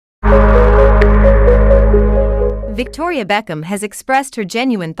Victoria Beckham has expressed her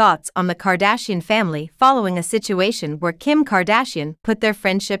genuine thoughts on the Kardashian family following a situation where Kim Kardashian put their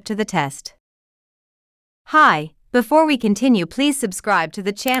friendship to the test. Hi, before we continue, please subscribe to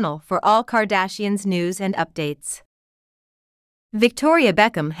the channel for all Kardashians news and updates. Victoria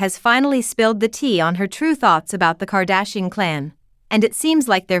Beckham has finally spilled the tea on her true thoughts about the Kardashian clan, and it seems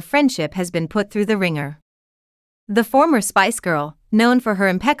like their friendship has been put through the ringer. The former Spice Girl, known for her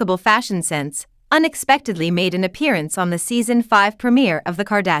impeccable fashion sense, unexpectedly made an appearance on the Season 5 premiere of The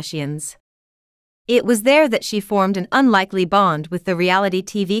Kardashians. It was there that she formed an unlikely bond with the reality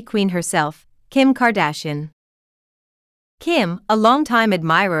TV queen herself, Kim Kardashian. Kim, a longtime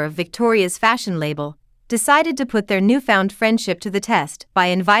admirer of Victoria's fashion label, decided to put their newfound friendship to the test by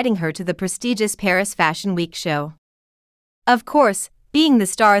inviting her to the prestigious Paris Fashion Week show. Of course, being the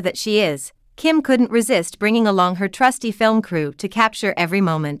star that she is, Kim couldn't resist bringing along her trusty film crew to capture every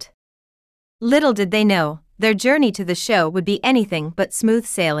moment. Little did they know, their journey to the show would be anything but smooth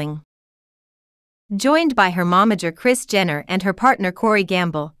sailing. Joined by her momager Kris Jenner and her partner Corey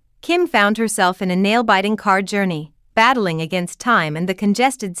Gamble, Kim found herself in a nail-biting car journey, battling against time and the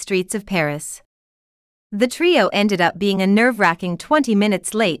congested streets of Paris. The trio ended up being a nerve-wracking 20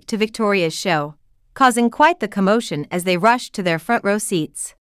 minutes late to Victoria's show, causing quite the commotion as they rushed to their front-row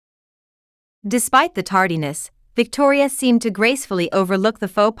seats. Despite the tardiness, Victoria seemed to gracefully overlook the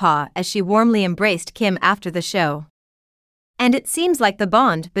faux pas as she warmly embraced Kim after the show. And it seems like the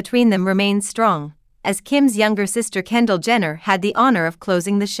bond between them remains strong, as Kim's younger sister Kendall Jenner had the honor of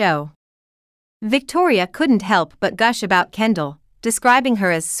closing the show. Victoria couldn't help but gush about Kendall, describing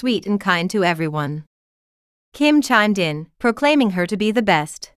her as sweet and kind to everyone. Kim chimed in, proclaiming her to be the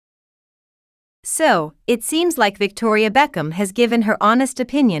best. So, it seems like Victoria Beckham has given her honest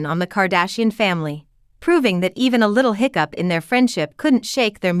opinion on the Kardashian family, proving that even a little hiccup in their friendship couldn't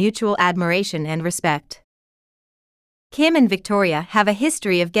shake their mutual admiration and respect. Kim and Victoria have a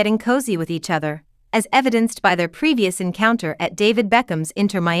history of getting cozy with each other, as evidenced by their previous encounter at David Beckham's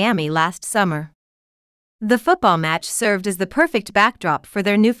Inter Miami last summer. The football match served as the perfect backdrop for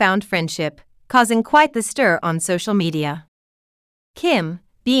their newfound friendship, causing quite the stir on social media. Kim,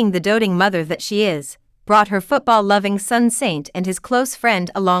 being the doting mother that she is, brought her football-loving son Saint and his close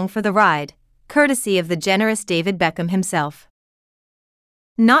friend along for the ride, courtesy of the generous David Beckham himself.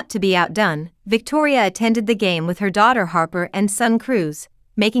 Not to be outdone, Victoria attended the game with her daughter Harper and son Cruz,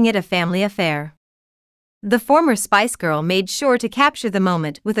 making it a family affair. The former Spice Girl made sure to capture the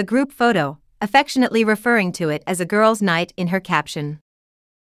moment with a group photo, affectionately referring to it as a girls' night in her caption.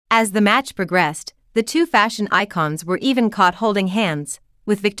 As the match progressed, the two fashion icons were even caught holding hands,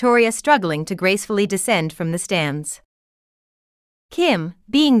 with Victoria struggling to gracefully descend from the stands. Kim,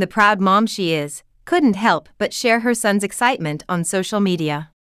 being the proud mom she is, couldn't help but share her son's excitement on social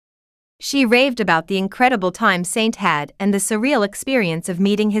media. She raved about the incredible time Saint had and the surreal experience of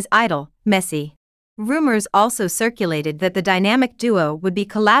meeting his idol, Messi. Rumors also circulated that the dynamic duo would be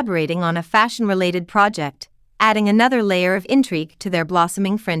collaborating on a fashion-related project, adding another layer of intrigue to their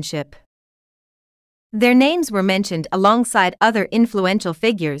blossoming friendship. Their names were mentioned alongside other influential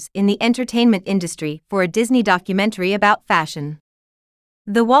figures in the entertainment industry for a Disney documentary about fashion.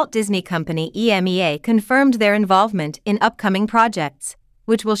 The Walt Disney Company (EMEA) confirmed their involvement in upcoming projects,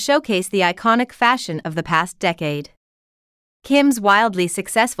 which will showcase the iconic fashion of the past decade. Kim's wildly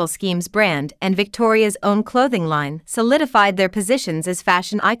successful Skims brand and Victoria's own clothing line solidified their positions as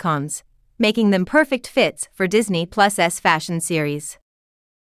fashion icons, making them perfect fits for Disney+'s fashion series.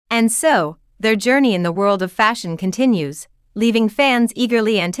 And so, their journey in the world of fashion continues, leaving fans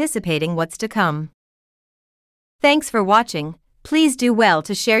eagerly anticipating what's to come. Thanks for watching. Please do well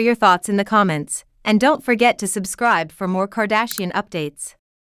to share your thoughts in the comments, and don't forget to subscribe for more Kardashian updates.